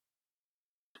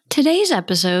Today's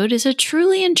episode is a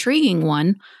truly intriguing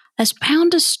one that's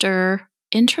bound to stir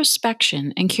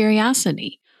introspection and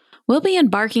curiosity. We'll be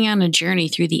embarking on a journey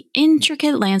through the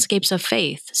intricate landscapes of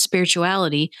faith,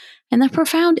 spirituality, and the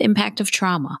profound impact of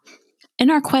trauma. In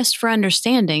our quest for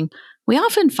understanding, we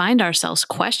often find ourselves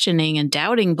questioning and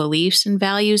doubting beliefs and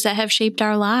values that have shaped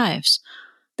our lives.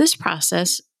 This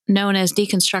process, known as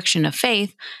deconstruction of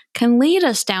faith, can lead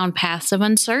us down paths of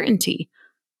uncertainty,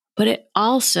 but it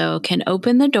also can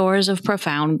open the doors of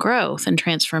profound growth and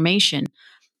transformation.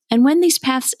 And when these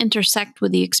paths intersect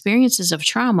with the experiences of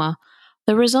trauma,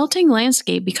 the resulting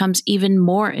landscape becomes even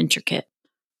more intricate.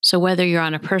 So, whether you're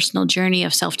on a personal journey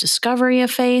of self discovery of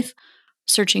faith,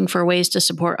 searching for ways to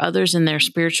support others in their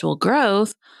spiritual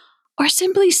growth, or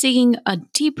simply seeking a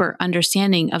deeper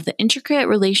understanding of the intricate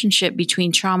relationship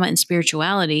between trauma and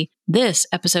spirituality, this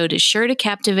episode is sure to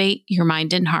captivate your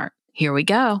mind and heart. Here we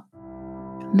go.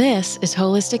 This is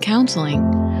Holistic Counseling,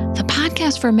 the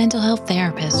podcast for mental health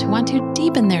therapists who want to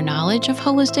deepen their knowledge of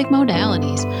holistic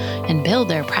modalities and build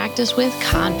their practice with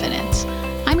confidence.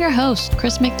 I'm your host,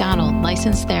 Chris McDonald,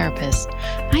 licensed therapist.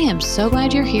 I am so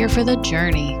glad you're here for the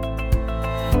journey.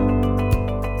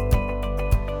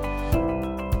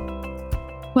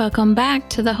 Welcome back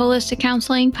to the Holistic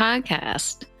Counseling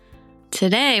Podcast.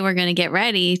 Today, we're going to get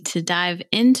ready to dive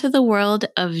into the world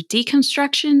of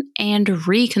deconstruction and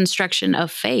reconstruction of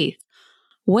faith,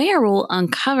 where we'll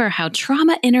uncover how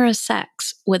trauma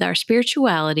intersects with our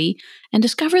spirituality and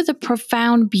discover the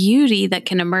profound beauty that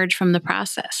can emerge from the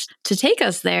process. To take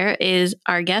us there is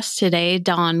our guest today,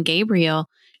 Gabriel.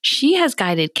 She has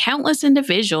guided countless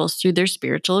individuals through their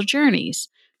spiritual journeys.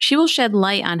 She will shed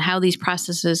light on how these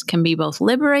processes can be both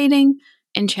liberating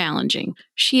and challenging.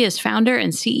 She is founder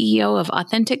and CEO of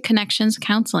Authentic Connections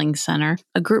Counseling Center,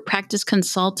 a group practice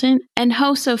consultant, and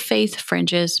host of Faith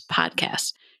Fringes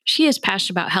podcast. She is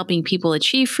passionate about helping people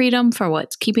achieve freedom for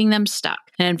what's keeping them stuck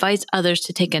and invites others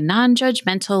to take a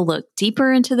non-judgmental look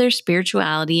deeper into their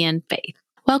spirituality and faith.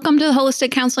 Welcome to the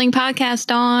Holistic Counseling Podcast,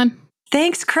 Dawn.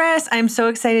 Thanks, Chris. I'm so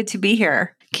excited to be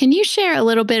here. Can you share a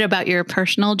little bit about your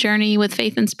personal journey with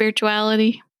faith and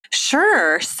spirituality?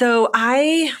 Sure. So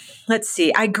I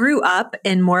grew up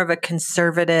in more of a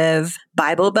conservative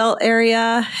Bible Belt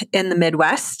area in the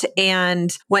Midwest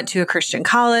and went to a Christian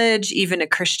college, even a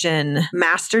Christian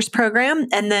master's program.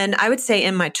 And then I would say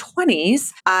in my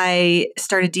 20s, I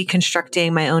started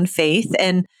deconstructing my own faith.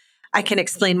 And I can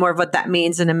explain more of what that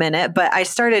means in a minute, but I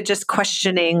started just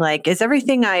questioning, is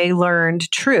everything I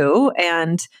learned true?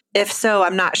 And if so,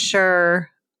 I'm not sure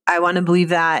I want to believe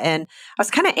that. And I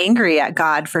was kind of angry at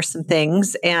God for some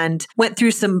things and went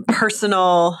through some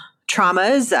personal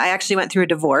traumas. I actually went through a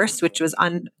divorce, which was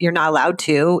you're not allowed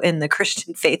to in the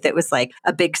Christian faith. It was like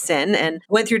a big sin, and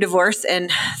went through divorce,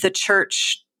 and the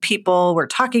church people were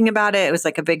talking about it. It was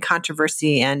like a big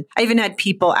controversy. And I even had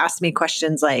people ask me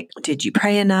questions like, did you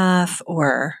pray enough?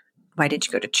 Or why didn't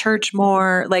you go to church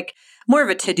more? Like more of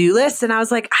a to-do list. And I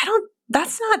was like,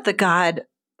 that's not the God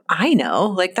I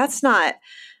know.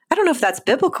 I don't know if that's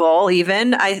biblical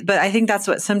even, but I think that's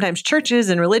what sometimes churches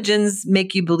and religions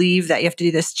make you believe, that you have to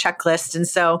do this checklist. And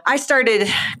so I started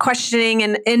questioning,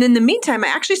 and in the meantime, I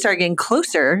actually started getting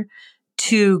closer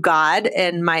to God,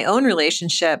 and my own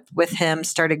relationship with Him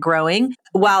started growing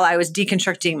while I was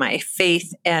deconstructing my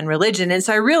faith and religion. And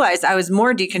so I realized I was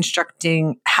more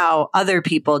deconstructing how other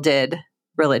people did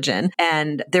religion.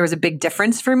 And there was a big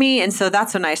difference for me. And so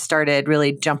that's when I started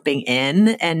really jumping in.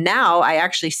 And now I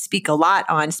actually speak a lot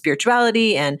on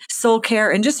spirituality and soul care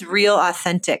and just real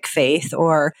authentic faith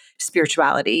or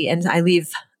spirituality. And I leave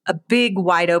a big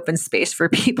wide open space for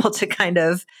people to kind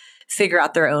of figure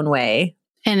out their own way.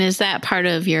 And is that part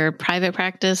of your private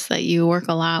practice that you work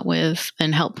a lot with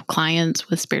and help clients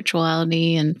with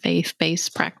spirituality and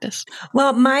faith-based practice?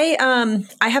 Well, I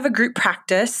have a group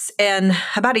practice, and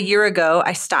about a year ago,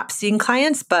 I stopped seeing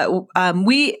clients, but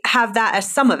we have that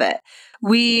as some of it.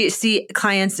 We see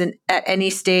clients at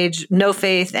any stage, no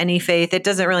faith, any faith, it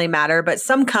doesn't really matter, but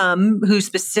some come who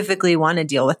specifically want to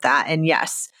deal with that. And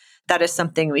yes, that is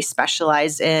something we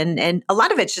specialize in. And a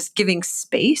lot of it's just giving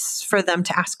space for them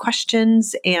to ask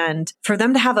questions and for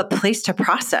them to have a place to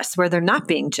process where they're not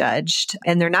being judged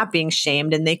and they're not being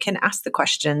shamed, and they can ask the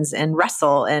questions and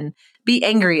wrestle and be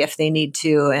angry if they need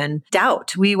to and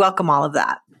doubt. We welcome all of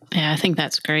that. Yeah, I think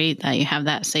that's great that you have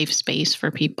that safe space for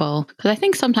people, because I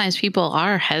think sometimes people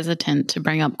are hesitant to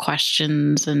bring up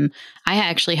questions. And I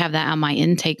actually have that on my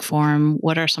intake form.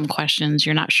 What are some questions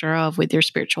you're not sure of with your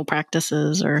spiritual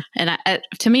practices?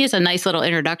 To me, it's a nice little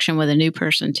introduction with a new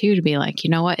person too, to be like, you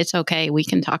know what, it's okay. We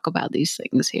can talk about these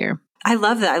things here. I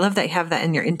love that. I love that you have that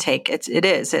in your intake. It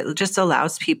is. It just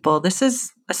allows people, this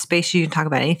is a space you can talk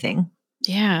about anything.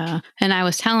 Yeah. And I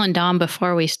was telling Dawn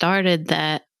before we started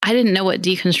that I didn't know what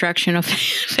deconstruction of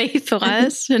faith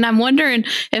was. And I'm wondering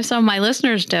if some of my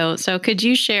listeners don't. So could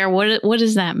you share what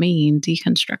does that mean,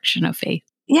 deconstruction of faith?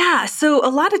 Yeah. So a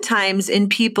lot of times in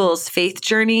people's faith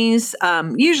journeys,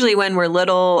 usually when we're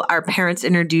little, our parents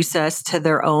introduce us to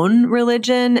their own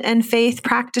religion and faith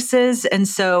practices. And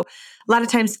so a lot of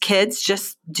times kids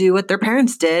just do what their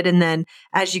parents did. And then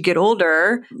as you get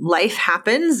older, life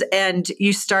happens and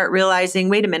you start realizing,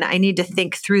 wait a minute, I need to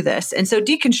think through this. And so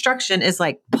deconstruction is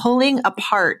like pulling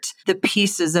apart the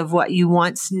pieces of what you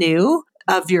once knew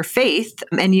of your faith,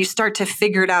 and you start to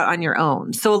figure it out on your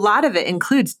own. So a lot of it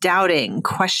includes doubting,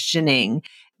 questioning,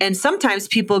 and sometimes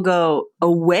people go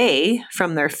away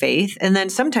from their faith, and then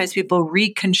sometimes people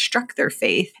reconstruct their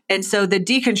faith. And so the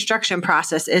deconstruction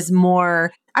process is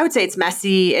more, I would say it's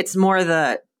messy. It's more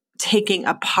the taking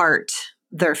apart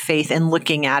their faith and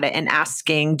looking at it and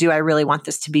asking, do I really want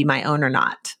this to be my own or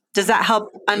not? Does that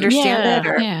help understand it?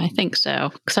 Or? Yeah, I think so.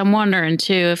 Because I'm wondering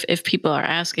too if people are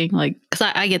asking, like,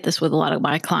 because I get this with a lot of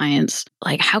my clients,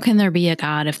 like, how can there be a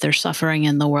God if there's suffering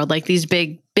in the world? Like these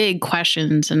big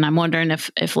questions. And I'm wondering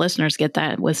if listeners get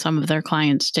that with some of their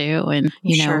clients too. And,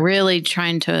 Sure. really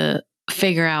trying to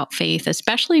figure out faith,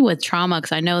 especially with trauma,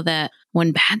 because I know that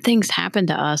when bad things happen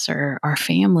to us or our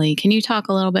family, can you talk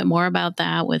a little bit more about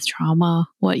that with trauma,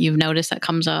 what you've noticed that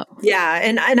comes up? Yeah.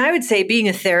 And I would say being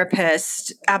a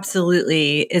therapist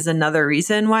absolutely is another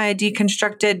reason why I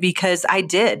deconstructed, because I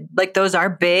did. Like, those are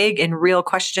big and real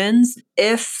questions.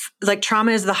 If like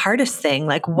trauma is the hardest thing,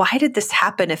 like, why did this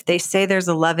happen? If they say there's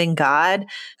a loving God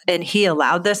and he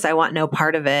allowed this, I want no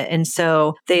part of it. And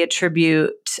so they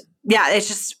attribute, it's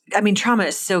just, trauma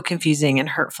is so confusing and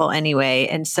hurtful anyway.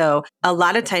 And so a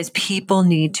lot of times people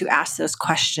need to ask those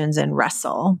questions and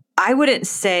wrestle. I wouldn't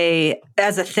say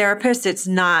as a therapist, it's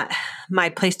not my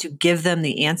place to give them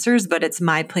the answers, but it's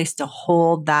my place to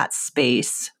hold that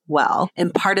space well.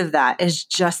 And part of that is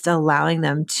just allowing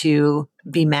them to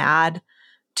be mad,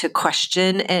 to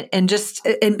question, and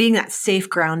being that safe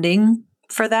grounding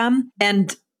for them.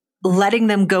 And letting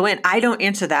them go in. I don't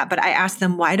answer that, but I ask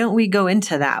them, why don't we go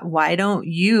into that? Why don't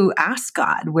you ask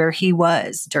God where he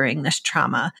was during this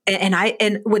trauma?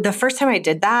 And with the first time I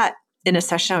did that in a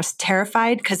session, I was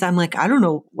terrified because I'm like, I don't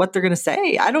know what they're going to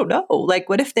say. I don't know. Like,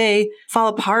 what if they fall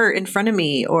apart in front of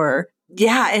me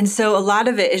and so a lot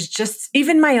of it is just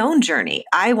even my own journey.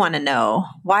 I want to know,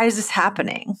 why is this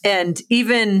happening? And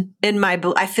even in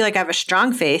I feel like I have a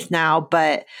strong faith now,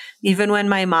 but even when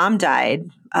my mom died,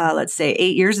 let's say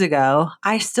 8 years ago,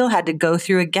 I still had to go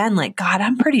through again, like, God,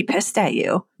 I'm pretty pissed at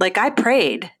you. Like, I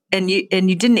prayed and you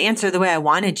didn't answer the way I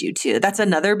wanted you to. That's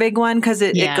another big one because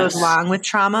it goes along with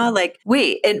trauma. Like,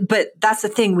 but that's the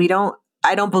thing.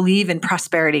 I don't believe in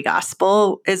prosperity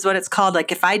gospel is what it's called.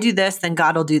 Like, if I do this, then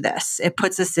God will do this. It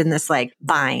puts us in this like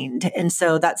bind. And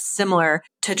so that's similar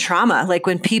to trauma. Like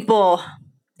when people,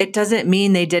 it doesn't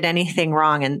mean they did anything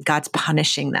wrong and God's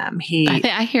punishing them.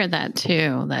 I hear that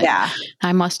too, that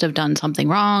I must have done something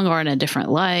wrong or in a different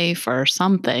life or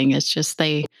something. It's just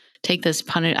they take this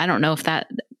punish. I don't know if that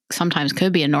sometimes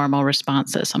could be a normal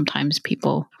response that sometimes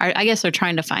people are, I guess they're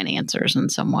trying to find answers in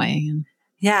some way.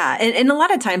 Yeah. And a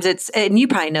lot of times and you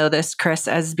probably know this, Chris,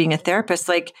 as being a therapist,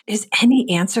 like, is any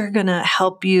answer going to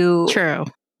help you? True.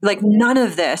 Like, none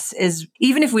of this is,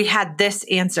 even if we had this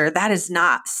answer, that is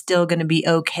not still going to be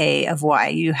okay of why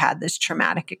you had this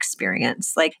traumatic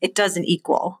experience. Like, it doesn't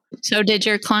equal. So did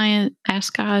your client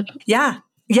ask God? Yeah.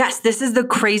 Yes, this is the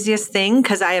craziest thing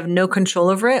because I have no control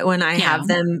over it when I have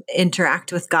them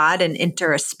interact with God and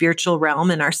enter a spiritual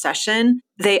realm in our session.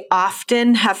 They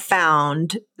often have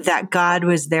found that God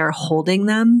was there holding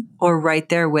them or right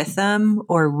there with them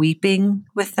or weeping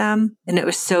with them. And it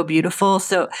was so beautiful.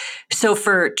 So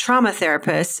for trauma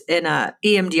therapists in a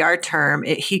EMDR term,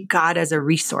 God as a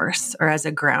resource or as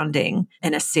a grounding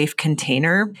and a safe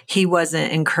container. He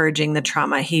wasn't encouraging the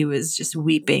trauma. He was just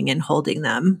weeping and holding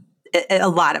them. A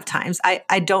lot of times.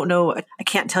 I don't know. I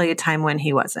can't tell you a time when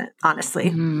he wasn't, honestly.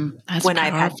 That's when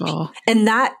powerful. And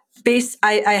that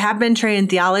I have been trained in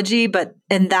theology,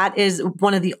 and that is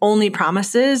one of the only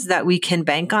promises that we can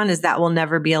bank on is that we'll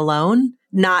never be alone.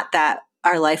 Not that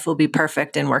our life will be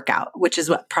perfect and work out, which is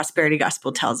what prosperity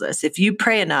gospel tells us. If you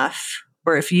pray enough,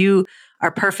 or if you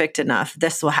are perfect enough,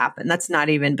 this will happen. That's not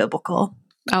even biblical.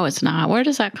 Oh, it's not. Where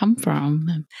does that come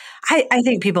from? I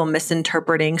think people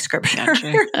misinterpreting scripture.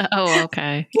 Gotcha. Oh,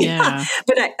 okay. Yeah.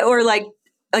 Or like,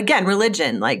 again,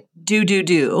 religion, like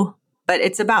do. But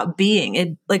it's about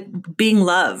being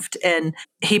loved. And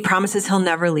he promises he'll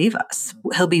never leave us.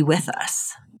 He'll be with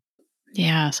us.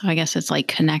 Yeah. So I guess it's like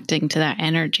connecting to that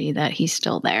energy that he's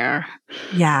still there,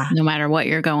 Yeah. no matter what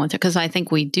you're going through. Because I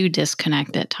think we do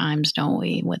disconnect at times, don't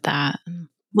we, with that?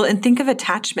 Well, and think of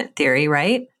attachment theory,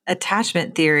 right?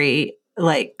 Attachment theory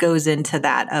like goes into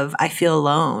that of I feel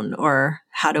alone, or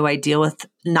how do I deal with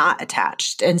not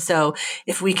attached? And so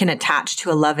if we can attach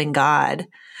to a loving God,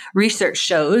 research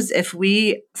shows if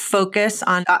we focus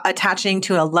on attaching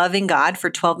to a loving God for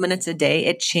 12 minutes a day,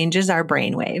 it changes our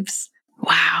brain waves.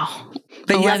 Wow.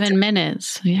 But you have to, 11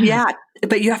 minutes. Yeah. yeah,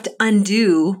 but you have to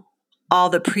undo all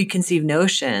the preconceived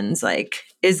notions. Like,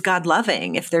 is God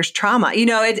loving if there's trauma?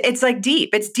 It's like deep.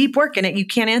 It's deep work in it. You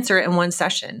can't answer it in one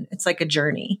session. It's like a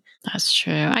journey. That's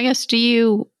true. I guess,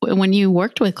 when you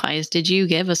worked with clients, did you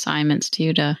give assignments to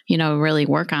you to, really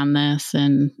work on this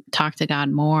and talk to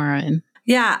God more? And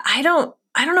Yeah, I don't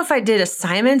know if I did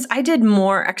assignments. I did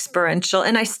more experiential,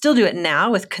 and I still do it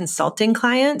now with consulting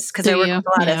clients because do I work you? with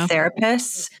a lot Yeah. of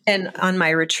therapists. And on my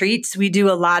retreats, we do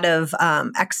a lot of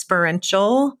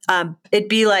experiential. It'd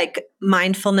be like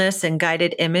mindfulness and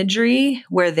guided imagery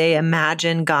where they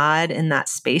imagine God in that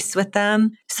space with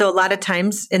them. So a lot of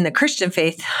times in the Christian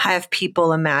faith, I have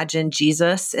people imagine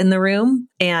Jesus in the room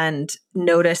and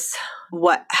notice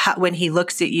when he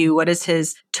looks at you, what is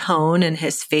his tone and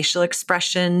his facial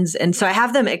expressions. And so I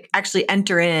have them actually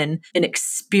enter in and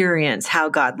experience how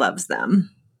God loves them,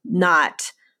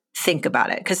 not think about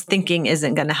it, because thinking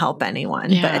isn't going to help anyone,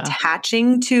 but Yeah.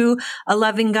 attaching to a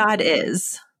loving God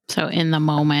is. So in the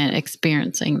moment,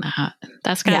 experiencing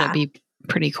that's got to Yeah. be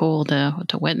pretty cool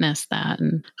to witness that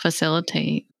and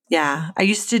facilitate. Yeah. I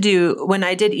used to do, when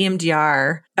I did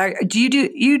EMDR, you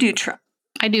do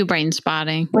I do brain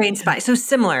spotting. brain spot. So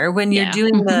similar when you're Yeah.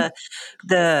 doing Mhm.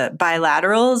 the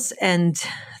bilaterals, and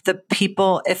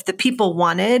if the people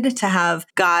wanted to have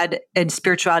God and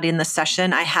spirituality in the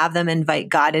session, I have them invite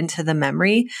God into the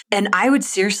memory. And I would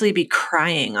seriously be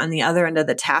crying on the other end of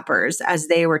the tappers as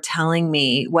they were telling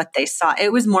me what they saw.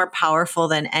 It was more powerful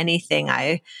than anything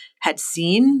I had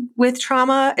seen with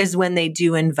trauma, is when they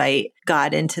do invite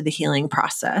God into the healing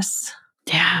process.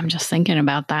 Yeah, I'm just thinking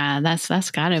about that. That's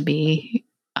got to be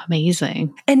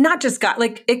amazing. And not just God,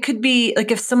 like it could be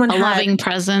like if someone A had, loving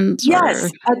presence,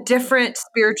 yes, a different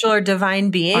spiritual or divine or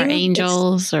being. It's,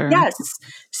 angels, or yes,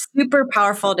 super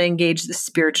powerful to engage the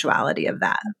spirituality of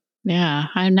that. yeah,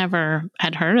 I never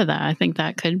had heard of that. I think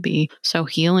that could be so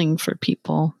healing for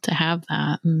people to have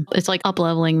that. And it's like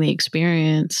up-leveling the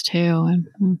experience too.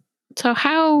 And so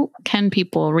how can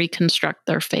people reconstruct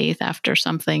their faith after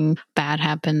something bad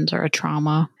happens or a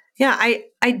trauma? Yeah,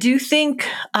 I do think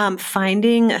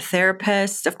finding a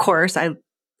therapist, of course, I'm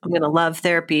going to love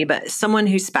therapy, but someone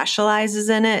who specializes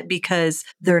in it, because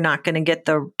they're not going to get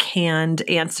the canned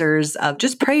answers of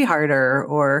just pray harder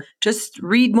or just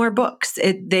read more books.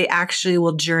 They actually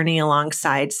will journey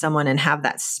alongside someone and have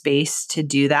that space to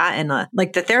do that. And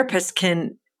like the therapist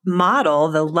can model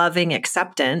the loving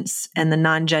acceptance and the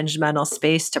non-judgmental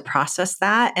space to process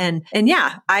that. And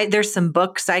yeah, there's some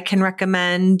books I can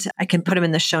recommend. I can put them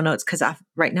in the show notes because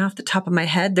right now off the top of my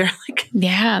head, they're like,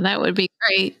 Yeah, that would be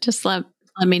great. Just let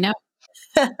me know.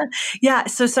 yeah.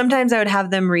 So sometimes I would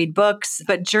have them read books,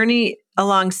 but journey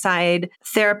alongside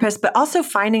therapists, but also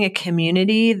finding a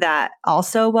community that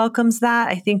also welcomes that.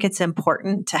 I think it's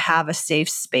important to have a safe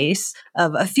space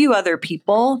of a few other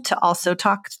people to also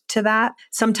talk to that.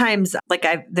 Sometimes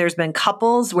there's been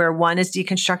couples where one is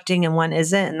deconstructing and one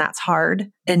isn't, and that's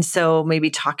hard. And so maybe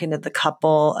talking to the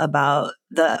couple about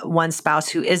the one spouse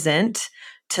who isn't,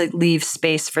 to leave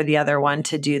space for the other one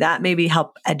to do that, maybe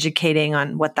help educating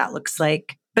on what that looks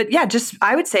like. But yeah,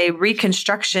 I would say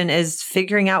reconstruction is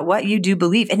figuring out what you do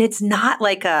believe. And it's not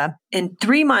like in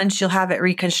 3 months, you'll have it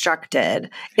reconstructed.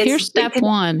 Here's step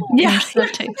one. Yeah. Here's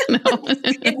step two. No.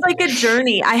 It's like a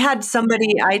journey. I had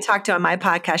somebody I talked to on my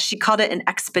podcast, she called it an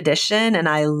expedition. And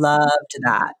I loved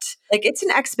that. Like, it's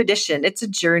an expedition. It's a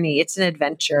journey. It's an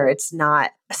adventure. It's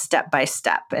not a step by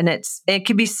step. And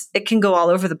it can go all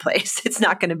over the place. It's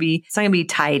not going to be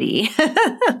tidy.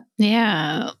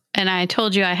 Yeah. And I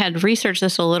told you I had researched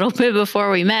this a little bit before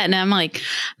we met. And I'm like,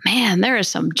 man, there is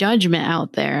some judgment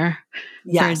out there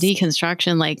for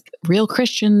deconstruction. Like, real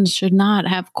Christians should not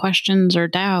have questions or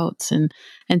doubts. And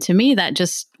to me, that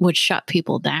just would shut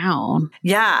people down.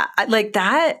 Yeah. Like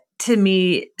that to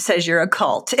me says you're a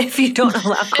cult if you don't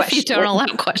allow questioning. If you don't allow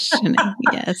questioning,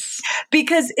 yes.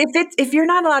 Because if you're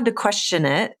not allowed to question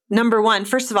it, number one,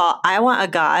 first of all, I want a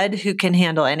God who can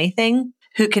handle anything,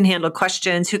 who can handle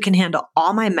questions, who can handle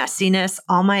all my messiness,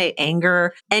 all my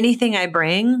anger, anything I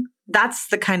bring. That's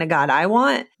the kind of God I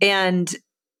want. And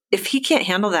if he can't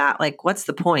handle that, like, what's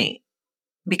the point?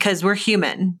 Because we're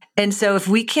human. And so if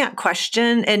we can't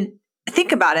question, and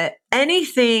think about it.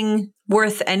 Anything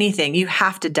worth anything, you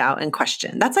have to doubt and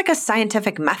question. That's like a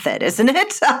scientific method, isn't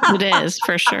it? It is,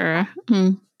 for sure.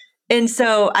 And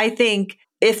so I think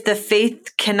if the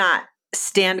faith cannot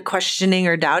stand questioning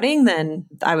or doubting, then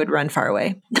I would run far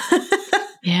away.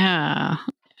 Yeah.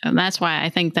 And that's why I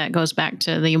think that goes back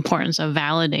to the importance of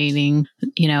validating,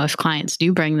 if clients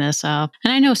do bring this up.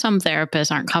 And I know some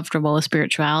therapists aren't comfortable with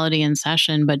spirituality in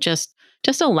session, but just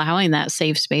allowing that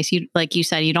safe space. Like you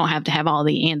said, you don't have to have all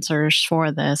the answers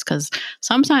for this, because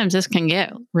sometimes this can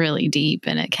get really deep,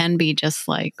 and it can be just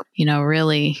like,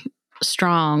 really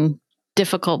strong,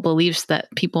 difficult beliefs that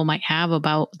people might have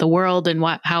about the world and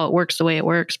how it works the way it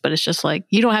works. But it's just like,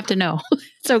 you don't have to know.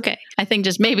 It's okay. I think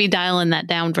just maybe dialing that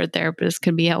down for therapists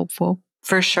could be helpful.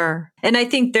 For sure. And I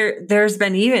think there's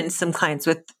been even some clients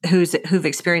who've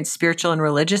experienced spiritual and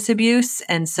religious abuse.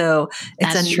 And so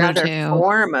it's That's another true, too.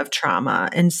 form of trauma.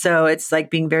 And so it's like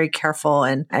being very careful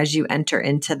and as you enter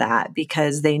into that,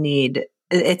 because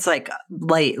it's like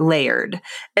layered.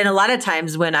 And a lot of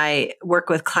times when I work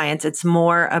with clients, it's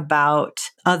more about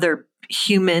other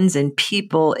humans and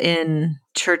people in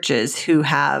churches who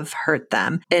have hurt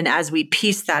them. And as we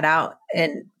piece that out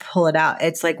and pull it out,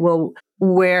 it's like, well,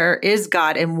 where is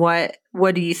God, and what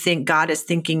do you think God is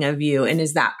thinking of you? And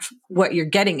is that what you're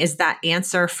getting? Is that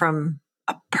answer from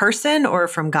a person or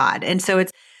from God? And so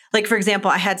it's like, for example,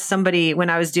 I had somebody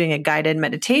when I was doing a guided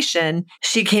meditation,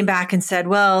 she came back and said,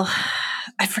 well,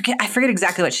 I forget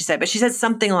exactly what she said, but she said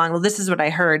something along, well, this is what I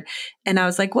heard. And I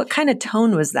was like, what kind of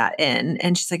tone was that in?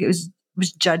 And she's like, it was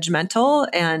judgmental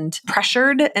and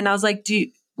pressured. And I was like,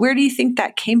 where do you think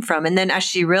that came from? And then as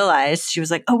she realized, she was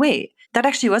like, oh, wait, that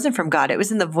actually wasn't from God. It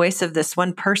was in the voice of this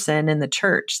one person in the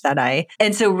church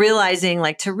and so realizing,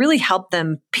 like, to really help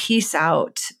them piece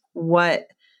out what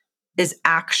is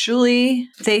actually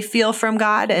they feel from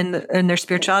God and their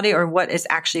spirituality, or what is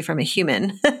actually from a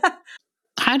human.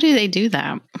 How do they do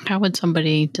that? How would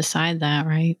somebody decide that,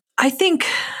 right? I think,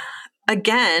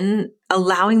 again,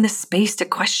 allowing the space to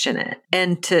question it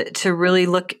and to really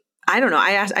look. I don't know.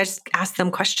 I just ask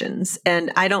them questions,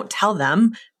 and I don't tell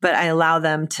them, but I allow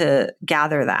them to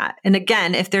gather that. And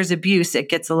again, if there's abuse, it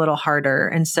gets a little harder.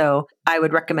 And so I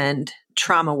would recommend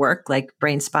trauma work like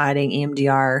brain spotting,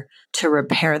 EMDR, to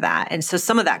repair that. And so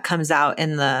some of that comes out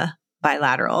in the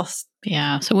bilaterals.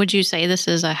 Yeah. So would you say this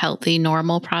is a healthy,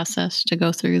 normal process to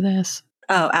go through this?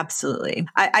 Oh, absolutely.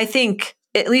 I think,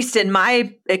 at least in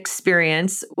my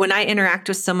experience, when I interact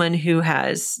with someone who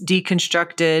has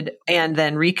deconstructed and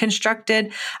then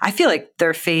reconstructed, I feel like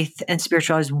their faith and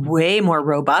spirituality is way more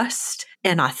robust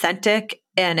and authentic,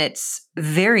 and it's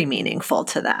very meaningful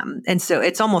to them. And so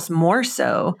it's almost more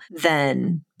so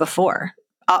than before.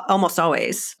 Almost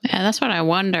always. Yeah, that's what I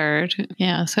wondered.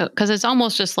 Yeah. So, because it's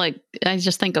almost just like, I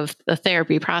just think of the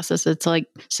therapy process. It's like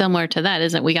similar to that,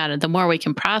 isn't it? The more we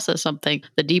can process something,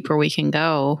 the deeper we can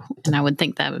go. And I would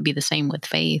think that would be the same with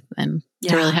faith, and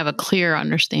to really have a clear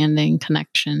understanding,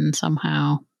 connection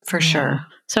somehow. For sure.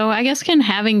 So I guess, can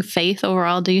having faith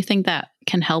overall, do you think that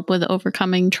can help with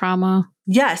overcoming trauma?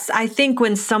 Yes, I think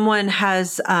when someone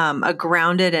has a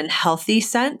grounded and healthy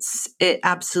sense, it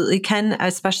absolutely can,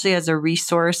 especially as a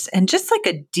resource and just like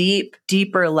a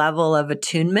deeper level of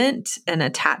attunement and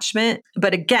attachment.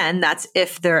 But again, that's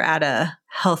if they're at a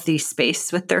healthy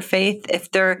space with their faith.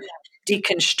 If they're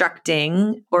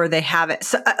deconstructing or they have it.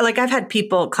 So like I've had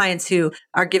clients who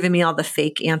are giving me all the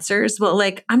fake answers. Well,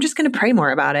 like, I'm just going to pray more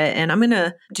about it, and I'm going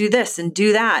to do this and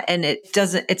do that. And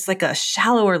it's like a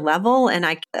shallower level. And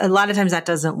a lot of times that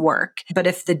doesn't work. But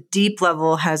if the deep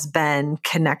level has been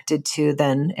connected to,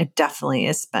 then it definitely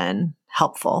has been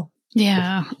helpful.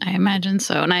 Yeah, I imagine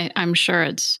so. And I'm sure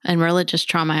and religious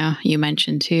trauma you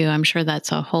mentioned too. I'm sure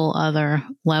that's a whole other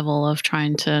level of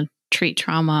trying to treat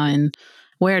trauma. And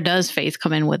where does faith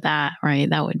come in with that, right?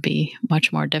 That would be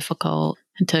much more difficult.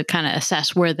 And to kind of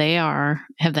assess where they are.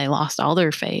 Have they lost all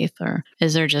their faith, or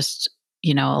is there just,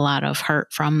 a lot of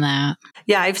hurt from that?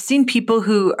 Yeah, I've seen people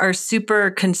who are super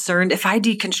concerned. If I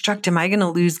deconstruct, am I going to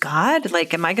lose God?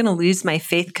 Like, am I going to lose my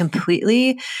faith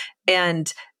completely?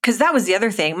 And because that was the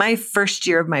other thing. My first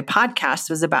year of my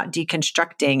podcast was about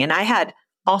deconstructing, and I had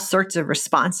all sorts of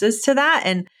responses to that.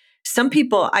 And some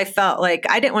people, I felt like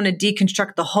I didn't want to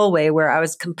deconstruct the whole way, where I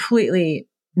was completely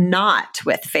not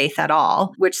with faith at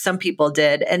all, which some people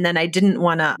did. And then I didn't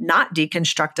want to not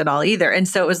deconstruct at all either. And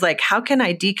so it was like, how can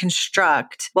I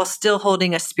deconstruct while still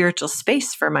holding a spiritual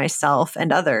space for myself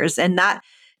and others? And that,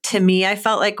 to me, I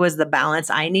felt like was the balance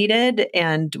I needed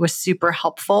and was super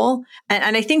helpful.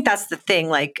 And I think that's the thing,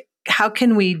 like, how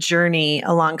can we journey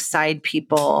alongside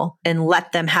people and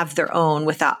let them have their own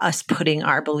without us putting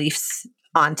our beliefs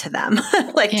onto them.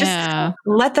 Like just Yeah.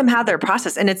 let them have their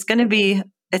process. And it's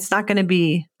not going to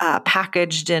be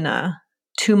packaged in a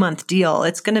 2-month deal.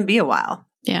 It's going to be a while.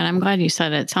 Yeah, and I'm glad you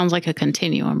said it. It sounds like a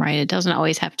continuum, right? It doesn't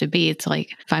always have to be. It's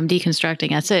like if I'm deconstructing,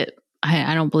 that's it.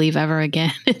 I don't believe ever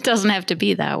again. It doesn't have to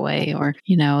be that way, or,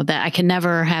 that I can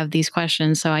never have these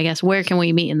questions. So I guess where can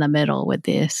we meet in the middle with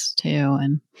this too?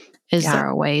 And is there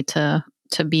a way to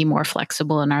be more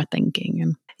flexible in our thinking?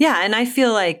 And yeah. And I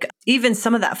feel like even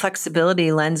some of that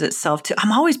flexibility lends itself to,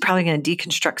 I'm always probably going to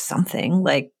deconstruct something.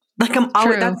 Like I'm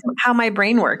always, that's how my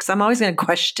brain works. I'm always going to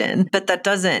question, but that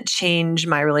doesn't change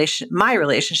my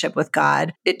relationship with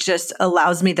God. It just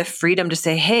allows me the freedom to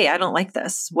say, hey, I don't like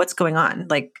this. What's going on?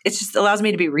 Like, it just allows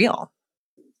me to be real.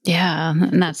 Yeah,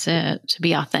 and that's it, to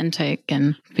be authentic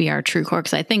and be our true core.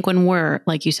 Because I think when we're,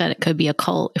 like you said, it could be a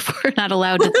cult if we're not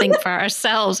allowed to think for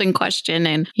ourselves and question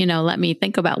and, let me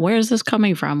think about where is this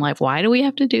coming from? Like, why do we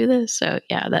have to do this? So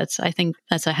yeah, I think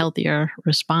that's a healthier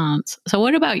response. So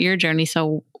what about your journey?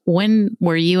 So when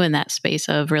were you in that space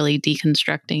of really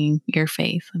deconstructing your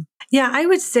faith? Yeah, I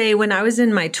would say when I was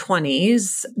in my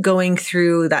 20s, going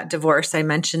through that divorce I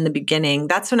mentioned in the beginning,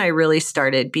 that's when I really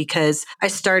started, because I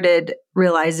started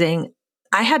realizing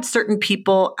I had certain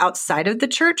people outside of the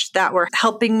church that were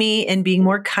helping me and being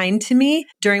more kind to me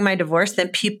during my divorce than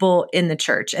people in the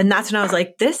church. And that's when I was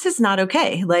like, this is not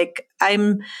okay. Like,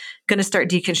 I'm going to start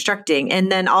deconstructing.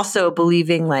 And then also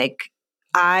believing like,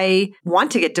 I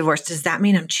want to get divorced. Does that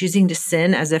mean I'm choosing to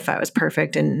sin, as if I was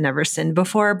perfect and never sinned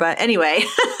before? But anyway,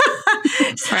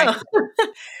 Right.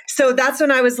 so that's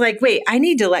when I was like, wait, I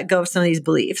need to let go of some of these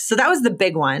beliefs. So that was the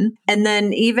big one. And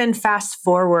then even fast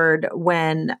forward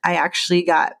when I actually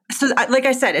like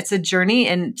I said, it's a journey,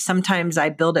 and sometimes I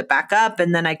build it back up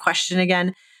and then I question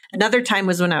again. Another time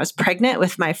was when I was pregnant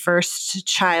with my first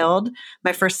child,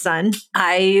 my first son.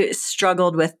 I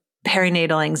struggled with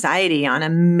perinatal anxiety on a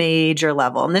major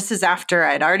level. And this is after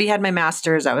I'd already had my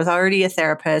master's. I was already a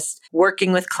therapist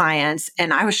working with clients,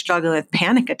 and I was struggling with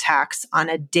panic attacks on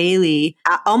a daily,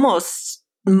 almost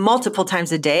multiple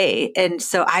times a day. And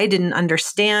so I didn't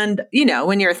understand,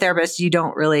 when you're a therapist, you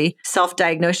don't really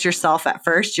self-diagnose yourself at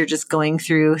first. You're just going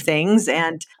through things.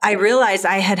 And I realized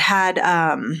I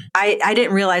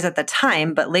didn't realize at the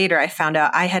time, but later I found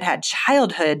out I had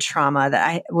childhood trauma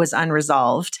that was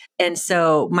unresolved. And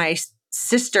so my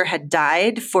sister had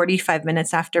died 45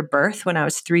 minutes after birth when I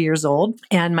was 3 years old.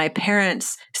 And my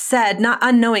parents said, not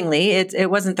unknowingly,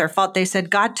 it wasn't their fault. They said,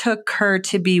 God took her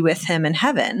to be with him in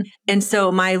heaven. And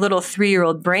so my little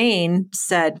 3-year-old brain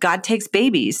said, God takes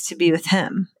babies to be with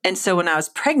him. And so when I was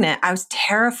pregnant, I was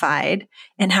terrified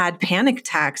and had panic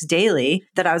attacks daily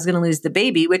that I was going to lose the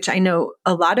baby, which I know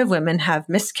a lot of women have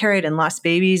miscarried and lost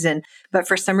babies. But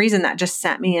for some reason that just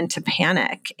sent me into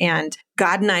panic. And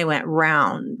God and I went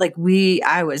round.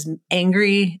 I was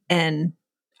angry, and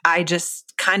I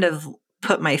just kind of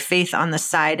put my faith on the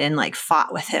side and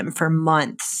fought with him for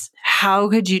months. How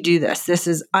could you do this? This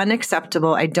is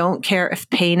unacceptable. I don't care if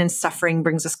pain and suffering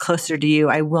brings us closer to you.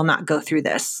 I will not go through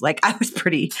this. I was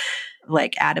pretty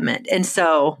adamant. And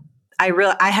so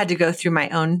I had to go through my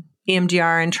own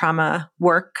EMDR and trauma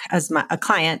work as a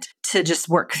client to just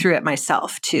work through it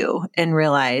myself too, and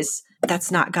realize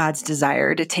that's not God's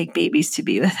desire to take babies to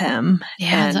be with him.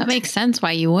 Yeah, that makes sense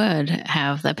why you would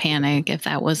have the panic if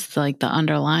that was the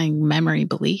underlying memory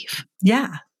belief.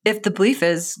 Yeah. If the belief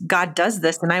is God does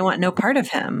this and I want no part of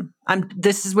him,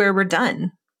 this is where we're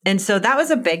done. And so that was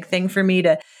a big thing for me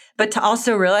to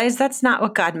also realize that's not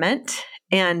what God meant.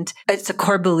 And it's a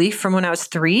core belief from when I was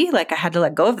 3. I had to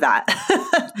let go of that.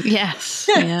 Yes.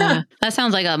 Yeah. That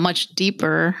sounds like a much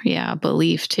deeper,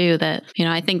 belief too, that,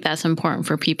 I think that's important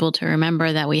for people to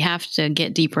remember, that we have to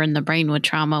get deeper in the brain with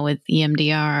trauma, with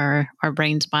EMDR or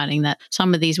brain spotting, that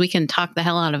some of these, we can talk the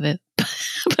hell out of it,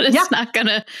 but it's not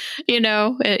gonna,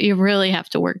 you really have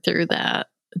to work through that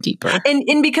deeper.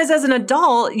 And because as an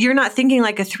adult, you're not thinking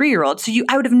like a 3-year-old. So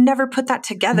I would have never put that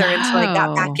together until I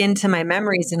got back into my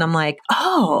memories. And I'm like,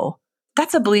 oh,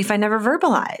 that's a belief I never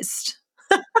verbalized.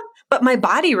 But my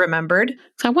body remembered.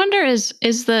 So I wonder, is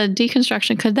the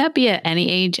deconstruction, could that be at any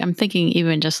age? I'm thinking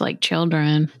even just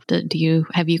children.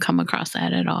 Have you come across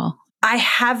that at all? I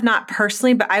have not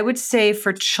personally, but I would say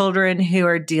for children who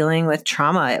are dealing with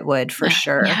trauma, it would for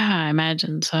sure. Yeah, I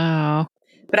imagine so.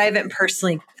 But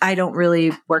I don't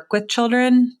really work with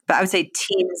children, but I would say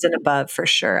teens and above for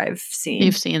sure I've seen.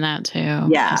 You've seen that too.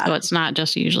 Yeah. So it's not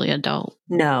just usually adult.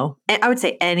 No. I would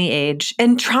say any age.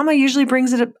 And trauma usually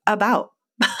brings it about.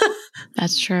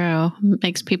 That's true.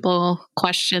 Makes people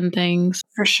question things.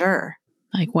 For sure.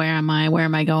 Where am I? Where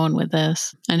am I going with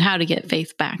this? And how to get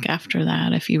faith back after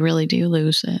that if you really do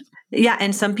lose it. Yeah,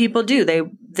 and some people do.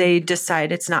 They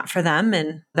decide it's not for them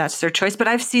and that's their choice. But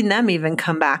I've seen them even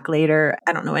come back later.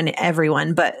 I don't know in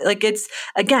everyone, but like it's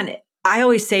again, I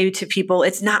always say to people,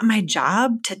 it's not my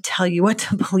job to tell you what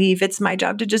to believe. It's my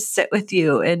job to just sit with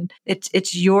you. And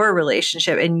it's your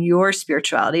relationship and your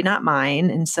spirituality, not mine.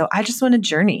 And so I just want to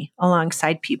journey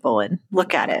alongside people and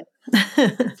look at it.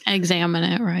 Examine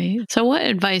it, right? So what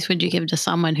advice would you give to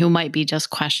someone who might be just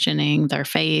questioning their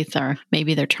faith, or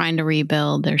maybe they're trying to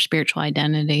rebuild their spiritual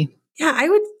identity? Yeah,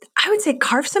 I would say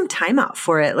carve some time out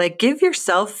for it. Like give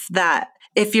yourself that.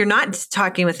 If you're not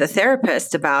talking with a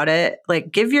therapist about it,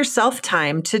 like give yourself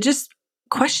time to just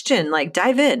question, like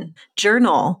dive in,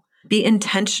 journal, be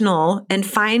intentional, and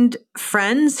find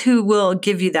friends who will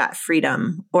give you that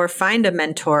freedom, or find a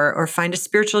mentor or find a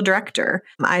spiritual director.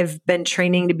 I've been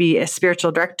training to be a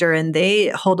spiritual director, and they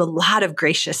hold a lot of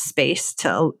gracious space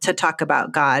to talk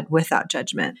about God without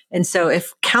judgment. And so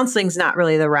if counseling's not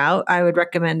really the route, I would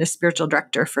recommend a spiritual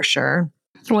director for sure.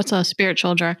 What's a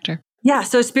spiritual director? Yeah.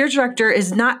 So a spiritual director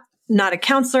is not a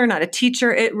counselor, not a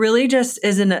teacher. It really just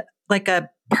isn't like a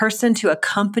person to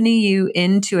accompany you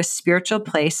into a spiritual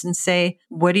place and say,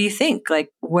 what do you think? Like,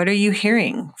 what are you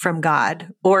hearing from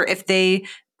God? Or if they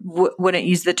wouldn't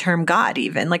use the term God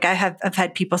even. Like I've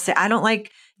had people say, I don't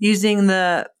like using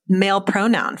the male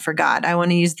pronoun for God. I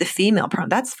want to use the female pronoun.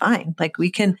 That's fine. Like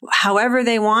we can, however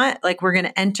they want, like we're going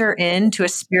to enter into a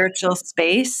spiritual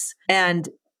space and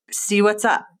see what's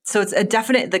up. So it's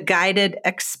the guided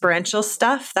experiential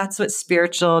stuff. That's what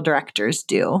spiritual directors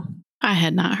do. I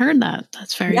had not heard that.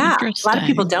 That's very interesting. A lot of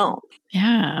people don't.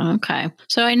 Yeah. Okay.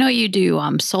 So I know you do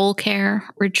soul care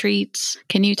retreats.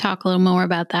 Can you talk a little more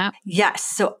about that? Yes.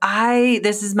 So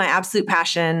this is my absolute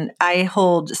passion. I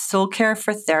hold soul care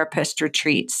for therapist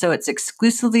retreats. So it's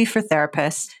exclusively for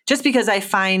therapists, just because I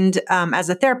find as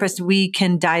a therapist, we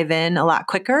can dive in a lot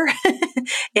quicker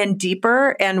and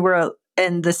deeper,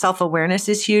 and the self-awareness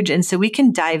is huge. And so we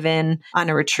can dive in on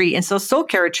a retreat. And so soul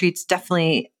care retreats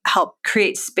definitely help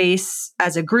create space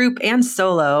as a group and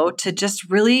solo to just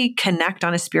really connect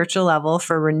on a spiritual level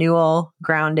for renewal,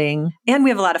 grounding. And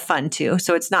we have a lot of fun too.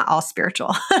 So it's not all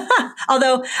spiritual.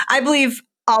 Although I believe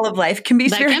all of life can be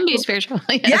spiritual. That can be spiritual.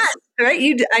 Yes. Yes,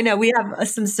 right. I know we have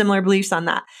some similar beliefs on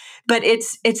that, but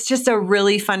it's just a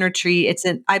really fun retreat.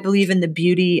 I believe in the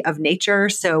beauty of nature.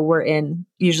 So we're in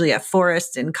usually a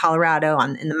forest in Colorado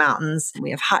in the mountains.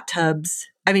 We have hot tubs.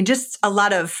 I mean, just a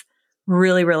lot of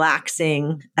really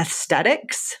relaxing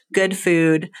aesthetics, good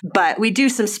food, but we do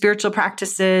some spiritual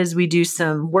practices. We do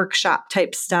some workshop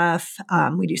type stuff.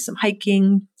 We do some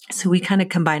hiking. So we kind of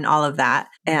combine all of that.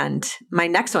 And my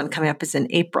next one coming up is in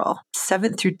April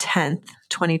 7th through 10th,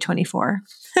 2024.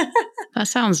 That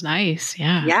sounds nice.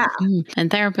 Yeah. Yeah. And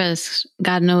therapists,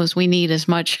 God knows we need as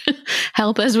much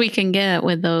help as we can get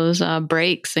with those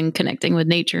breaks and connecting with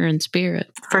nature and spirit.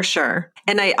 For sure.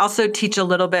 And I also teach a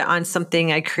little bit on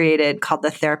something I created called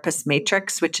the Therapist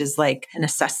Matrix, which is like an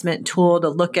assessment tool to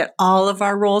look at all of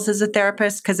our roles as a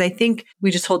therapist. Because I think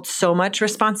we just hold so much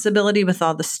responsibility with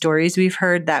all the stories we've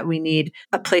heard that we need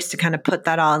a place to kind of put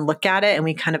that all and look at it. And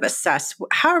we kind of assess,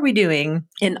 how are we doing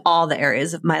in all the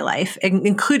areas of my life,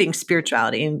 including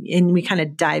spirituality? And we kind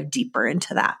of dive deeper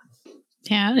into that.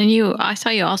 Yeah. And I saw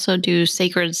you also do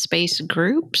sacred space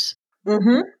groups.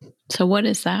 Mm-hmm. So what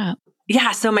is that?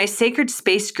 Yeah. So my sacred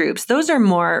space groups, those are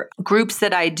more groups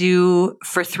that I do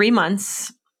for 3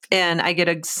 months. And I get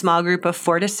a small group of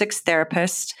 4 to 6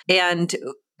 therapists. And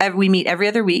we meet every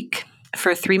other week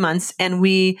for 3 months, and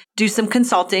we do some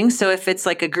consulting. So if it's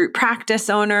like a group practice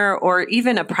owner or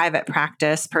even a private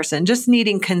practice person just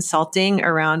needing consulting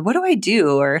around what do I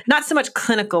do, or not so much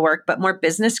clinical work, but more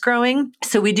business growing.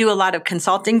 So we do a lot of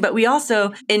consulting, but we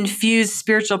also infuse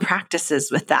spiritual practices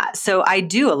with that. So I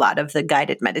do a lot of the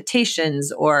guided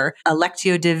meditations or a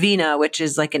Lectio Divina, which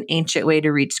is like an ancient way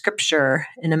to read scripture,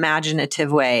 an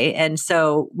imaginative way. And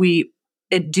so we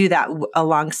do that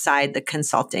alongside the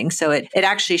consulting. So it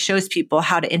actually shows people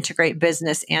how to integrate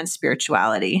business and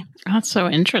spirituality. That's so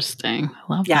interesting.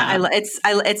 I love that. Yeah,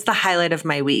 it's the highlight of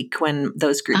my week when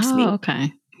those groups meet.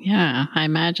 Okay. Yeah, I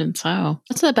imagine so.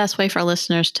 What's the best way for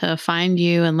listeners to find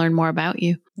you and learn more about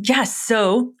you? Yes.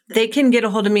 So they can get a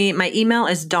hold of me. My email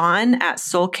is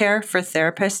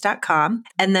dawn@soulcarefortherapist.com.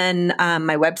 And then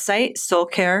my website,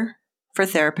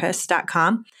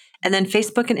 soulcarefortherapist.com. And then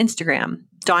Facebook and Instagram,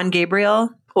 Dawn Gabriel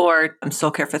or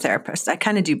Soul Care for Therapists. I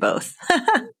kind of do both.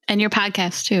 And your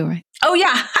podcast too, right? Oh,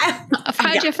 yeah.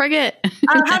 How'd you forget?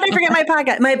 How did I forget my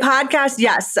podcast? My podcast,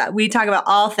 yes. We talk about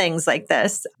all things like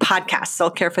this. Podcast, Soul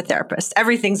Care for Therapists.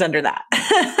 Everything's under that.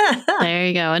 There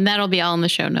you go. And that'll be all in the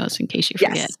show notes in case you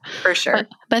forget. Yes, for sure.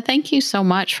 But thank you so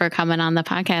much for coming on the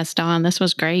podcast, Dawn. This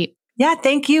was great. Yeah,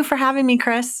 thank you for having me,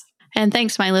 Chris. And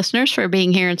thanks, my listeners, for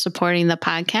being here and supporting the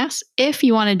podcast. If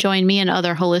you want to join me and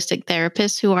other holistic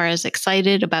therapists who are as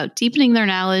excited about deepening their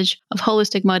knowledge of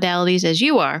holistic modalities as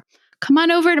you are, come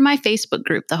on over to my Facebook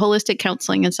group, the Holistic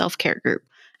Counseling and Self-Care Group.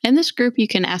 In this group, you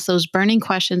can ask those burning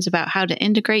questions about how to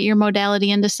integrate your modality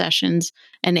into sessions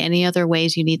and any other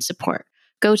ways you need support.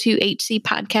 Go to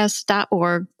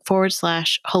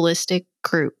hcpodcast.org/holistic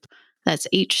group. That's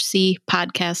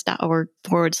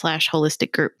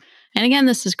hcpodcast.org/holistic group. And again,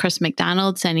 this is Chris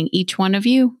McDonald sending each one of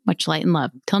you much light and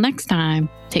love. Till next time,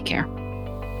 take care.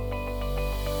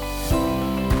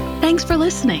 Thanks for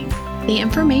listening. The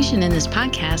information in this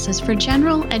podcast is for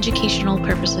general educational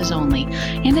purposes only,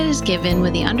 and it is given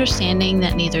with the understanding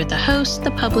that neither the host, the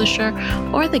publisher,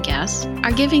 or the guests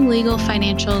are giving legal,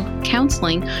 financial,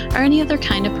 counseling, or any other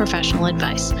kind of professional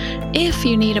advice. If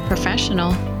you need a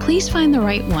professional, please find the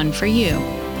right one for you.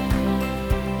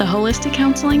 The Holistic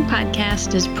Counseling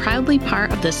Podcast is proudly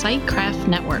part of the Sightcraft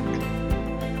Network.